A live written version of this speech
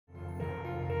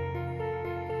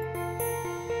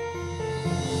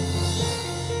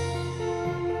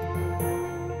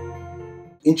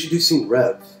Introducing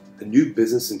REV, a new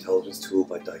business intelligence tool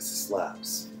by DISYS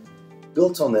Labs.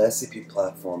 Built on the SAP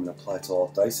platform and applied to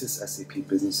all DISYS SAP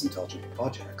business intelligence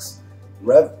projects,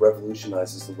 REV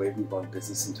revolutionizes the way we run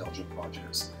business intelligence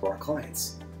projects for our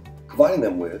clients, providing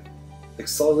them with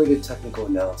accelerated technical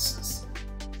analysis,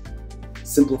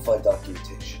 simplified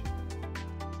documentation,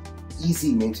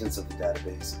 easy maintenance of the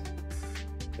database,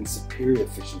 and superior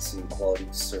efficiency and quality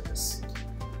of service.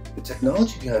 The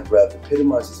technology behind REV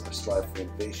epitomizes our strive for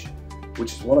innovation,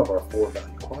 which is one of our 4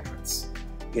 value quadrants: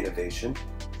 innovation,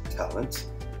 talent,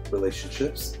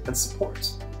 relationships, and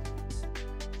support.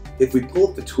 If we pull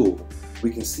up the tool,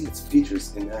 we can see its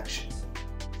features in action.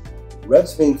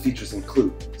 REV's main features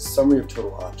include summary of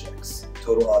total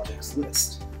objects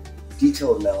list,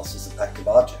 detailed analysis of active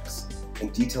objects,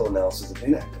 and detailed analysis of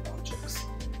inactive objects.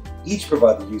 Each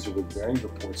provide the user with varying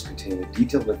reports containing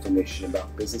detailed information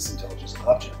about business intelligence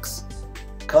objects.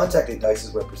 Contact a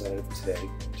DISYS representative today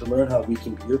to learn how we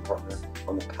can be your partner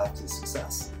on the path to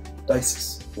success.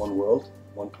 DISYS, one world,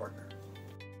 one partner.